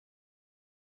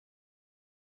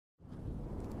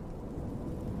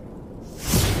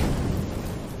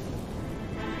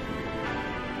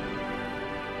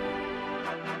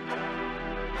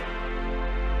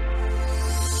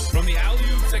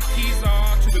keys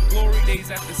are to the glory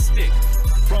days at the stick.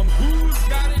 From who's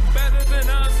got it better than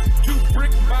us to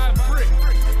brick by brick.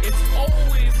 It's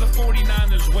always the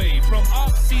 49ers way, from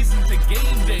off-season to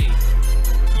game day.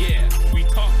 Yeah, we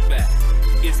talk back.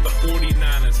 It's the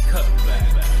 49ers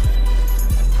cutback.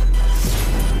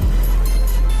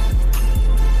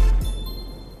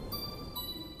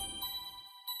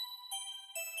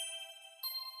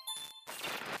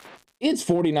 It's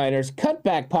 49ers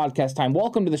Cutback podcast time.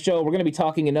 Welcome to the show. We're going to be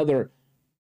talking another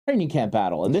training camp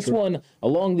battle. And this one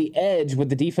along the edge with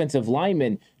the defensive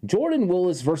lineman, Jordan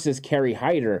Willis versus Kerry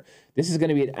Hyder. This is going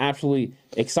to be an absolutely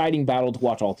exciting battle to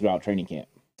watch all throughout training camp.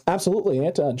 Absolutely.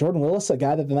 And Jordan Willis, a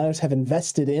guy that the Niners have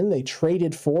invested in, they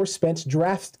traded for, spent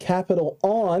draft capital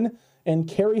on, and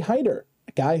Kerry Hyder,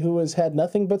 a guy who has had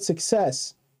nothing but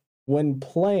success when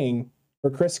playing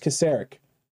for Chris Kasarik.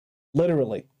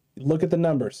 Literally. Look at the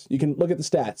numbers. You can look at the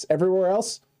stats. Everywhere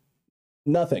else,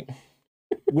 nothing.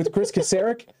 With Chris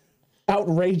Kasarik,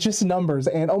 outrageous numbers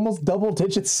and almost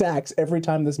double-digit sacks every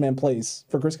time this man plays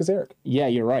for Chris Kasarik. Yeah,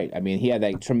 you're right. I mean, he had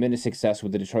that tremendous success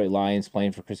with the Detroit Lions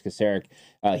playing for Chris Kasarik.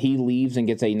 He leaves and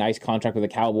gets a nice contract with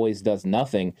the Cowboys, does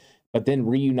nothing, but then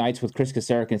reunites with Chris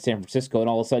Kasarik in San Francisco, and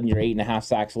all of a sudden you're 8.5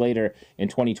 sacks later in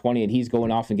 2020, and he's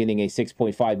going off and getting a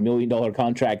 $6.5 million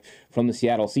contract from the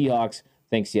Seattle Seahawks.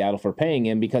 Thanks, Seattle, for paying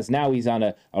him, because now he's on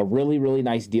a really, really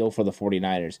nice deal for the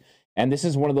 49ers. And this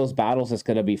is one of those battles that's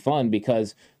going to be fun,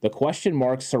 because the question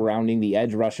marks surrounding the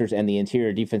edge rushers and the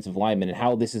interior defensive linemen and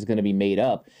how this is going to be made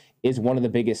up is one of the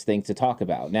biggest things to talk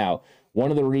about. Now,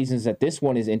 one of the reasons that this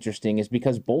one is interesting is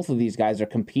because both of these guys are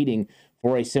competing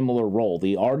for a similar role,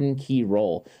 the Arden Key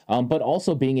role, but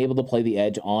also being able to play the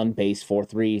edge on base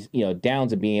 4-3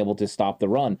 downs and being able to stop the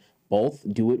run. Both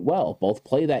do it well. Both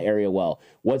play that area well.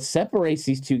 What separates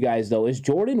these two guys, though, is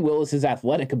Jordan Willis's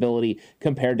athletic ability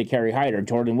compared to Kerry Hyder.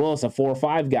 Jordan Willis, a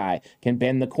 4-5 guy, can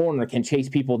bend the corner, can chase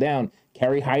people down.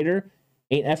 Kerry Hyder,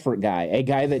 an effort guy, a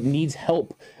guy that needs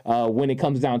help when it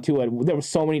comes down to it. There were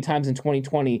so many times in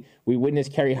 2020 we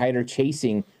witnessed Kerry Hyder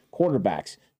chasing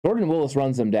quarterbacks. Jordan Willis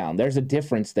runs them down. There's a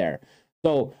difference there.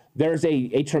 So there's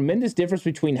a tremendous difference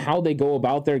between how they go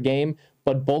about their game,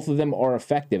 but both of them are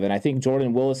effective. And I think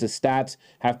Jordan Willis's stats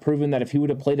have proven that if he would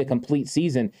have played a complete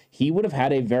season, he would have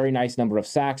had a very nice number of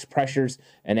sacks, pressures,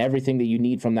 and everything that you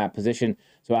need from that position.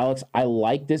 So, Alex, I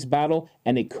like this battle,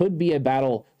 and it could be a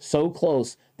battle so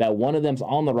close that one of them's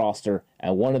on the roster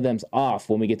and one of them's off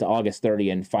when we get to August 30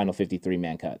 and final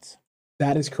 53-man cuts.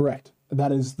 That is correct.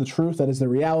 That is the truth. That is the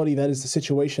reality. That is the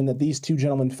situation that these two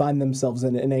gentlemen find themselves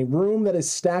in a room that is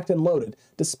stacked and loaded.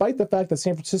 Despite the fact that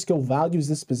San Francisco values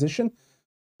this position,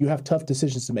 you have tough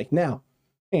decisions to make. Now,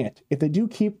 and if they do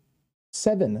keep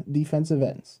 7 defensive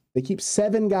ends, they keep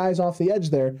 7 guys off the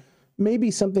edge there,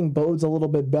 maybe something bodes a little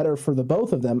bit better for the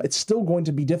both of them. It's still going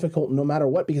to be difficult no matter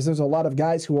what, because there's a lot of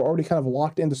guys who are already kind of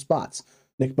locked into spots.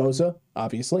 Nick Bosa,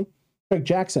 obviously. Craig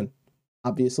Jackson,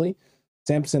 obviously.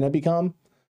 Samson Ebicom,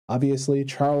 obviously.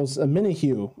 Charles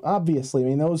Omenihu, obviously.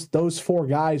 I mean, those 4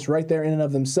 guys right there in and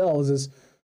of themselves is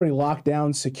pretty locked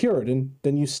down, secured. And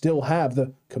then you still have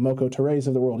the Kamoko Torres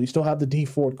of the world. You still have the D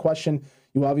Ford question.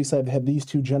 You obviously have these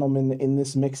two gentlemen in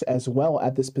this mix as well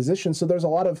at this position. So there's a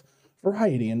lot of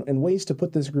variety and ways to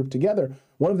put this group together.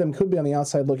 One of them could be on the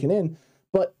outside looking in.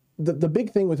 But the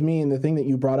big thing with me, and the thing that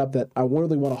you brought up that I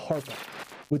really want to harp on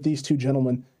with these two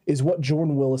gentlemen, is what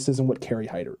Jordan Willis is and what Kerry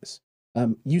Hyder is.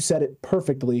 You said it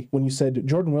perfectly when you said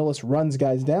Jordan Willis runs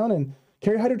guys down and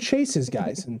Kerry Hyder chases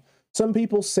guys. And some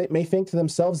people may think to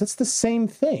themselves, that's the same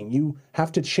thing. You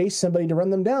have to chase somebody to run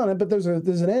them down, but there's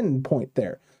an end point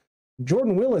there.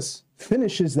 Jordan Willis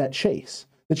finishes that chase.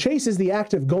 The chase is the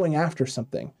act of going after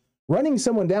something. Running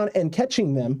someone down and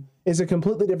catching them is a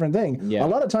completely different thing. Yeah. A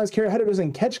lot of times, Kerry Hyder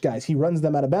doesn't catch guys. He runs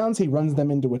them out of bounds. He runs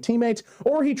them into a teammate,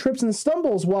 or he trips and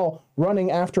stumbles while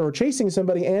running after or chasing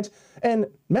somebody and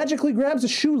magically grabs a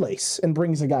shoelace and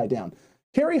brings a guy down.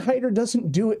 Kerry Hyder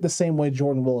doesn't do it the same way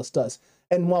Jordan Willis does.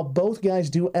 And while both guys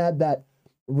do add that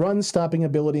run-stopping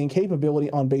ability and capability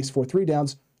on base 4-3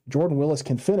 downs, Jordan Willis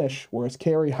can finish, whereas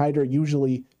Kerry Hyder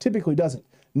typically doesn't.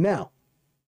 Now,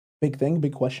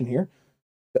 big question here.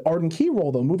 The Arden Key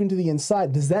role, though, moving to the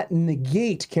inside, does that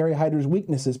negate Kerry Hyder's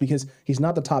weaknesses? Because he's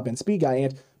not the top-end speed guy,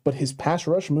 but his pass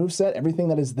rush moveset, everything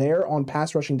that is there on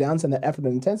pass rushing downs and that effort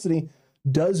and intensity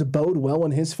does bode well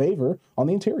in his favor on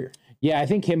the interior. Yeah, I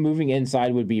think him moving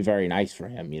inside would be very nice for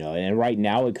him, and right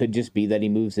now it could just be that he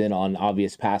moves in on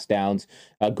obvious pass downs,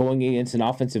 going against an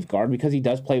offensive guard because he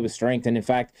does play with strength. And in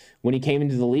fact, when he came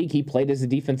into the league, he played as a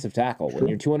defensive tackle. When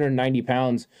you're 290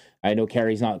 pounds, I know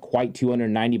Kerry's not quite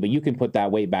 290, but you can put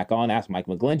that weight back on. Ask Mike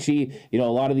McGlinchey. A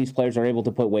lot of these players are able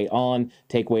to put weight on,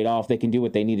 take weight off. They can do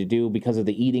what they need to do because of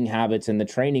the eating habits and the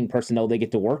training personnel they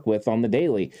get to work with on the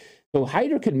daily. So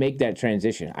Hyder could make that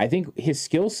transition. I think his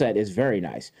skill set is very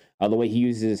nice. The way he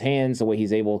uses his hands, the way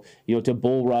he's able, to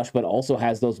bull rush, but also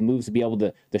has those moves to be able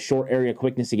to, the short area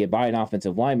quickness to get by an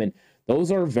offensive lineman. Those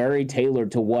are very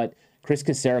tailored to what Chris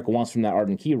Kasarik wants from that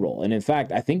Arden Key role. And in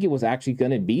fact, I think it was actually going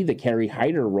to be the Kerry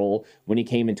Hyder role when he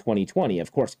came in 2020.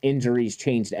 Of course, injuries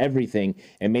changed everything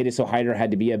and made it so Hyder had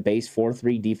to be a base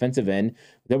 4-3 defensive end.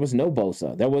 There was no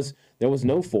Bosa. There was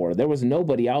no Ford. There was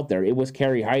nobody out there. It was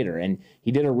Kerry Hyder, and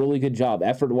he did a really good job.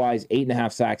 Effort-wise,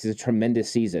 8.5 sacks is a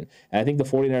tremendous season. And I think the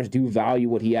 49ers do value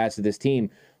what he adds to this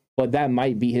team, but that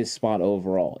might be his spot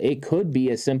overall. It could be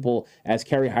as simple as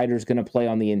Kerry Hyder is going to play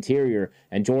on the interior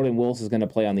and Jordan Willis is going to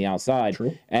play on the outside.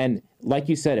 True. And like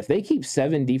you said, if they keep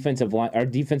 7 defensive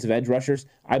edge rushers,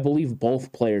 I believe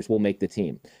both players will make the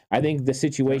team. I think the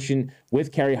situation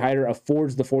with Kerry Hyder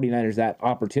affords the 49ers that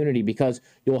opportunity because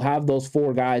you'll have those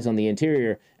 4 guys on the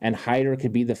interior, and Hyder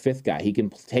could be the 5th guy. He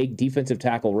can take defensive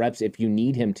tackle reps if you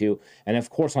need him to. And of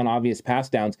course, on obvious pass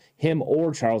downs, him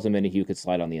or Charles Omenihu could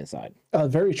slide on the inside.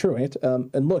 Very true, Ant.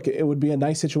 And look, it would be a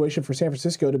nice situation for San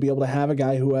Francisco to be able to have a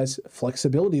guy who has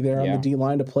flexibility there on the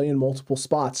D-line to play in multiple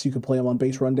spots. You could play him on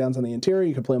base rundowns on the interior.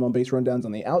 You could play him on base rundowns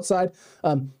on the outside.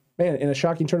 Man, in a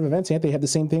shocking turn of events, Ant, they had the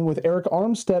same thing with Eric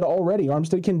Armstead already.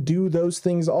 Armstead can do those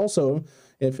things also.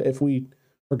 If we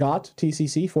forgot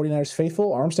TCC, 49ers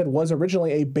faithful, Armstead was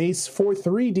originally a base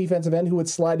 4-3 defensive end who would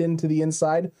slide into the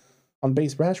inside on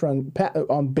base pass run,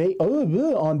 on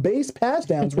base pass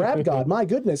downs. Rap God, my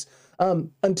goodness,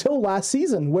 until last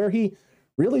season where he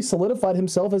really solidified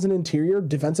himself as an interior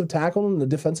defensive tackle and the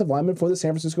defensive lineman for the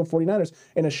San Francisco 49ers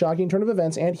in a shocking turn of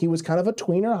events. And he was kind of a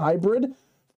tweener hybrid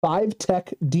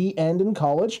 5-tech D end in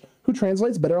college who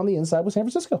translates better on the inside with San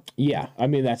Francisco. Yeah, I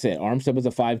mean, that's it. Armstead was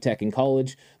a 5-tech in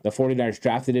college. The 49ers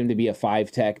drafted him to be a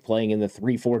 5-tech playing in the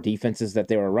 3-4 defenses that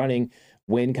they were running.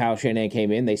 When Kyle Shanahan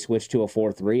came in, they switched to a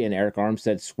 4-3, and Eric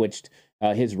Armstead switched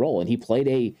his role, and he played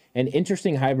an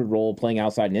interesting hybrid role playing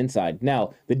outside and inside.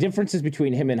 Now, the differences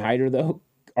between him and Hyder, though,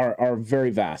 are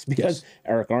very vast because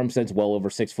Eric Armstead's well over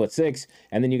 6'6",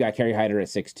 and then you got Kerry Hyder at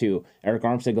 6'2". Eric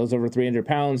Armstead goes over 300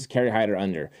 pounds, Kerry Hyder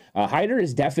under. Hyder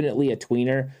is definitely a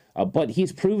tweener, but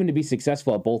he's proven to be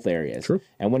successful at both areas. True.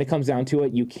 And when it comes down to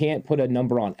it, you can't put a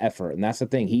number on effort, and that's the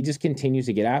thing. He just continues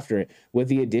to get after it. With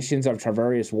the additions of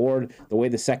Travarius Ward, the way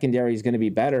the secondary is going to be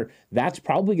better, that's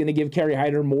probably going to give Kerry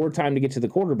Hyder more time to get to the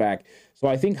quarterback. So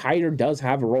I think Hyder does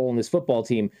have a role in this football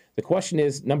team. The question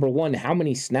is, number one, how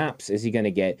many snaps is he going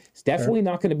to get? It's definitely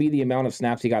not going to be the amount of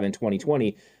snaps he got in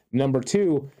 2020. Number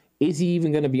two, is he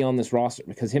even going to be on this roster?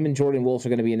 Because him and Jordan Willis are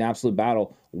going to be an absolute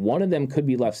battle. One of them could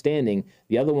be left standing,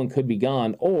 the other one could be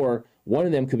gone, or one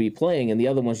of them could be playing and the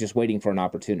other one's just waiting for an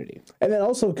opportunity. And that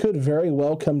also could very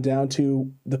well come down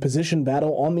to the position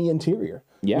battle on the interior.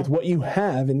 Yeah. With what you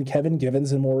have in Kevin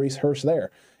Givens and Maurice Hurst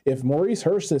there. If Maurice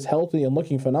Hurst is healthy and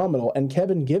looking phenomenal and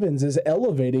Kevin Givens is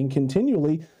elevating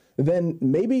continually, then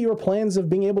maybe your plans of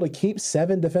being able to keep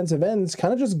 7 defensive ends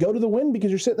kind of just go to the wind because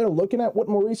you're sitting there looking at what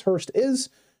Maurice Hurst is.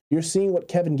 You're seeing what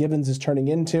Kevin Givens is turning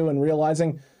into and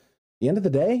realizing at the end of the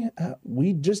day,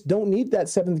 we just don't need that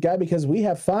 7th guy because we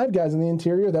have 5 guys in the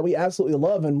interior that we absolutely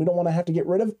love and we don't want to have to get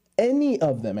rid of any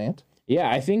of them, Ant. Yeah,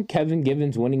 I think Kevin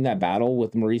Givens winning that battle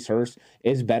with Maurice Hurst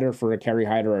is better for a Kerry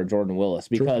Hyder or Jordan Willis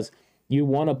because you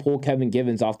want to pull Kevin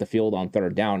Givens off the field on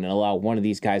 3rd down and allow one of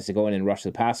these guys to go in and rush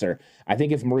the passer. I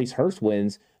think if Maurice Hurst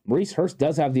wins, Maurice Hurst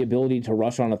does have the ability to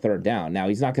rush on a 3rd down. Now,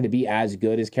 he's not going to be as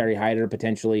good as Kerry Hyder,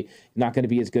 potentially. Not going to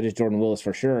be as good as Jordan Willis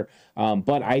for sure.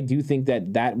 But I do think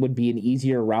that would be an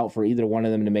easier route for either one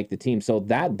of them to make the team. So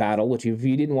that battle, which if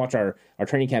you didn't watch our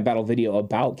training camp battle video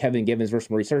about Kevin Givens versus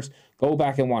Maurice Hurst, go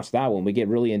back and watch that one. We get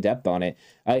really in depth on it.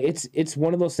 It's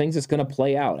one of those things that's going to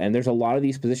play out. And there's a lot of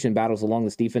these position battles along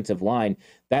this defensive line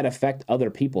that affect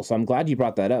other people. So I'm glad you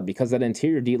brought that up because that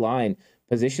interior D-line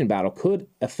position battle could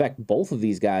affect both of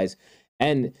these guys.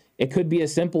 And it could be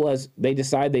as simple as they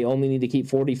decide they only need to keep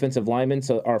 4 defensive linemen,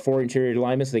 or 4 interior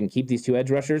linemen, so they can keep these 2 edge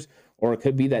rushers. Or it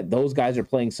could be that those guys are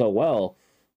playing so well,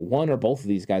 one or both of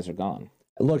these guys are gone.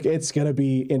 Look, it's going to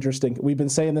be interesting. We've been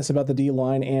saying this about the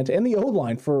D-line and the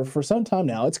O-line for some time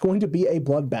now. It's going to be a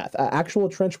bloodbath, actual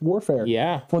trench warfare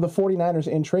for the 49ers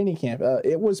in training camp.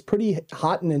 It was pretty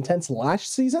hot and intense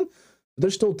last season.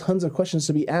 there's still tons of questions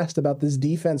to be asked about this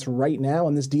defense right now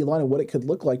and this D-line and what it could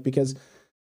look like, because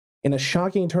in a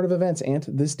shocking turn of events,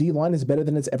 this D-line is better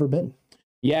than it's ever been.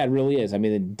 Yeah, it really is. I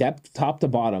mean, the depth top to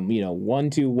bottom, 1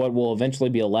 to what will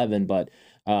eventually be 11, but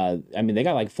they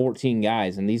got like 14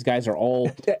 guys, and these guys are all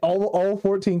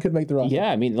 14 could make the roster.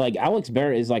 Yeah, I mean, like Alex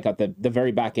Barrett is like at the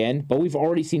very back end, but we've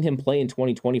already seen him play in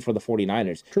 2020 for the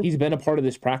 49ers. True. He's been a part of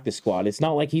this practice squad. It's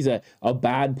not like he's a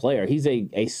bad player. He's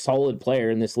a solid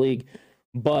player in this league,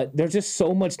 but there's just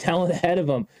so much talent ahead of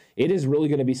him. It is really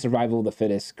going to be survival of the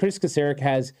fittest. Chris Kasarik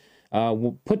has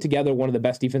put together one of the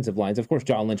best defensive lines. Of course,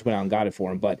 John Lynch went out and got it for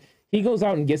him, but he goes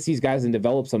out and gets these guys and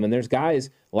develops them. And there's guys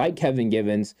like Kevin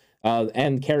Givens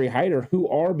and Kerry Hyder who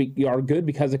are good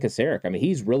because of Kasarik. I mean,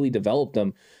 he's really developed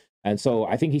them. And so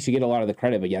I think he should get a lot of the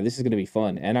credit. But yeah, this is going to be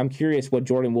fun. And I'm curious what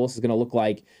Jordan Willis is going to look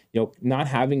like, not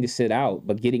having to sit out,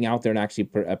 but getting out there and actually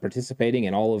participating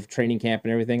in all of training camp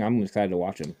and everything. I'm excited to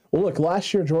watch him. Well, look,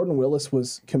 last year Jordan Willis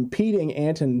was competing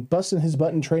and busting his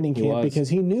butt in training camp because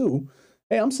he knew,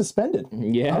 hey, I'm suspended.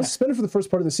 Yeah. I'm suspended for the first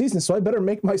part of the season, so I better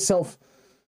make myself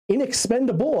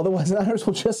inexpendable. Otherwise, the Niners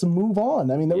will just move on.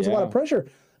 I mean, there was a lot of pressure.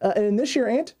 And this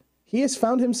year, he has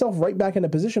found himself right back in a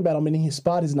position battle, meaning his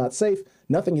spot is not safe.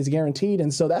 Nothing is guaranteed.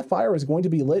 And so that fire is going to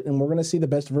be lit, and we're going to see the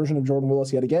best version of Jordan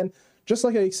Willis yet again. Just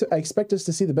like I expect us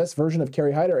to see the best version of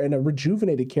Kerry Hyder, and a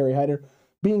rejuvenated Kerry Hyder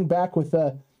being back with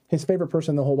his favorite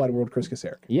person in the whole wide world, Chris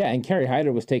Kasarik. Yeah, and Kerry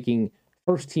Hyder was taking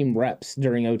first-team reps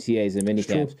during OTAs and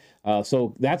minicamps.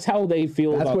 So that's how they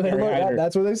feel about Kerry Hyder.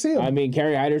 That's where they see him. I mean,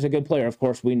 Kerry Hyder's a good player. Of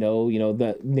course, we know,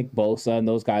 the Nick Bosa and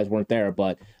those guys weren't there.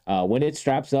 But when it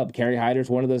straps up, Kerry Hyder's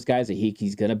one of those guys that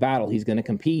he's going to battle. He's going to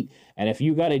compete. And if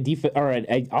you got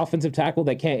an offensive tackle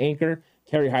that can't anchor,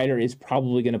 Kerry Hyder is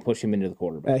probably going to push him into the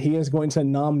quarterback. He is going to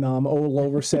nom. Old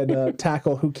Lover said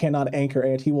tackle who cannot anchor,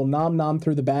 and he will nom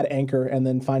through the bad anchor and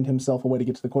then find himself a way to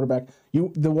get to the quarterback.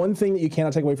 The one thing that you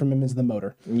cannot take away from him is the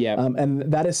motor. Yeah. And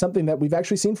that is something that we've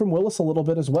actually seen from Willis a little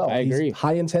bit as well. I agree. He's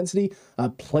high intensity,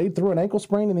 played through an ankle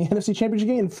sprain in the NFC Championship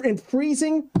game in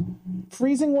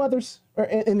freezing weathers, or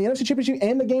in the NFC Championship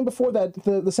and the game before that,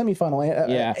 the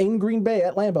semifinal in Green Bay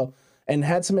at Lambeau, and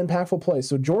had some impactful plays.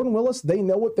 So Jordan Willis, they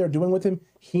know what they're doing with him.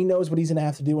 He knows what he's going to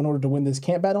have to do in order to win this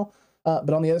camp battle.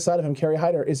 But on the other side of him, Kerry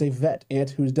Hyder is a vet,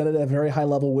 who's done it at a very high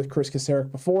level with Chris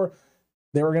Kasarik before.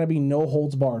 There are going to be no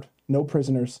holds barred, no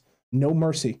prisoners, no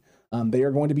mercy. They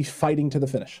are going to be fighting to the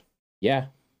finish. Yeah.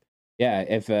 Yeah,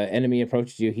 if an enemy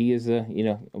approaches you, he is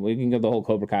we can go the whole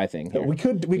Cobra Kai thing here. We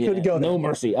could go there. No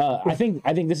mercy. I think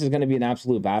this is going to be an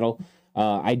absolute battle.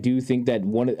 I do think that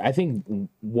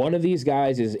one of these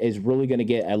guys is really going to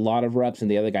get a lot of reps, and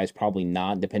the other guy's probably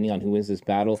not, depending on who wins this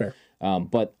battle. Fair.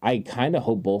 But I kind of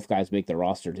hope both guys make the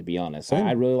roster, to be honest.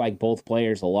 I really like both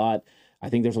players a lot. I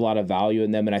think there's a lot of value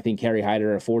in them, and I think Kerry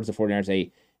Hyder affords the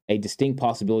 49ers a distinct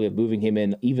possibility of moving him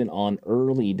in even on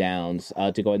early downs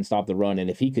to go ahead and stop the run. And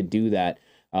if he could do that,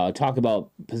 talk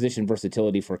about position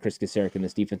versatility for Chris Kasarik in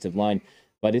this defensive line.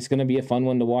 But it's going to be a fun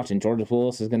one to watch, and Jordan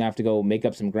Willis is going to have to go make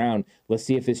up some ground. Let's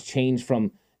see if his change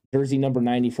from jersey number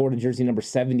 94 to jersey number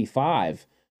 75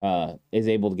 is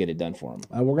able to get it done for him.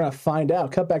 We're going to find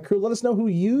out. Cutback Crew, let us know who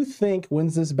you think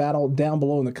wins this battle down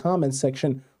below in the comments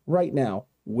section right now.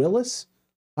 Willis,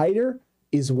 Hyder,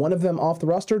 is one of them off the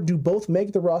roster? Do both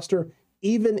make the roster,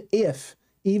 even if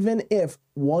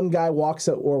one guy walks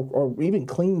out or even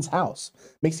cleans house,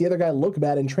 makes the other guy look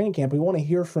bad in training camp? We want to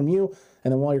hear from you.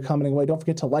 And then while you're commenting away, don't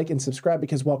forget to like and subscribe,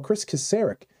 because while Chris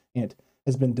Kasarik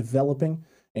has been developing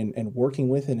and working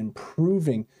with and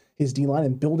improving his D-line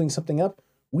and building something up,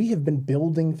 we have been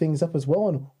building things up as well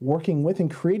and working with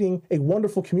and creating a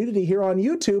wonderful community here on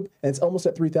YouTube. And it's almost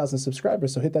at 3,000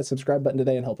 subscribers. So hit that subscribe button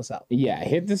today and help us out. Yeah,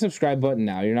 hit the subscribe button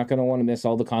now. You're not going to want to miss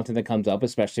all the content that comes up,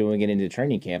 especially when we get into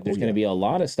training camp. There's going to be a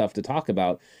lot of stuff to talk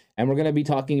about. And we're going to be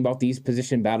talking about these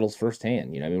position battles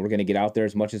firsthand. We're going to get out there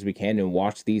as much as we can and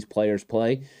watch these players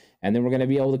play. And then we're going to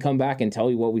be able to come back and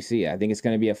tell you what we see. I think it's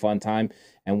going to be a fun time.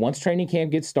 And once training camp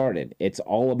gets started, it's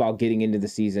all about getting into the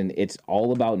season. It's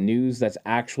all about news that's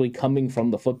actually coming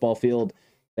from the football field.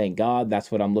 Thank God.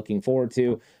 That's what I'm looking forward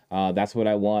to. That's what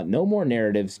I want. No more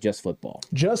narratives, just football.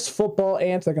 Just football,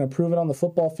 Ant. They're going to prove it on the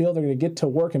football field. They're going to get to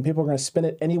work, and people are going to spin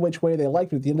it any which way they like.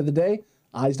 But at the end of the day,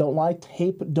 eyes don't lie,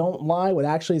 tape don't lie. What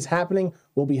actually is happening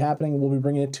will be happening, and we'll be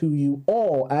bringing it to you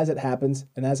all as it happens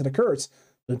and as it occurs.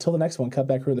 But until the next one,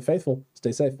 Cutback Crew of the Faithful,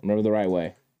 stay safe. Remember, the right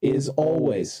way is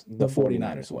always the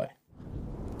 49ers way.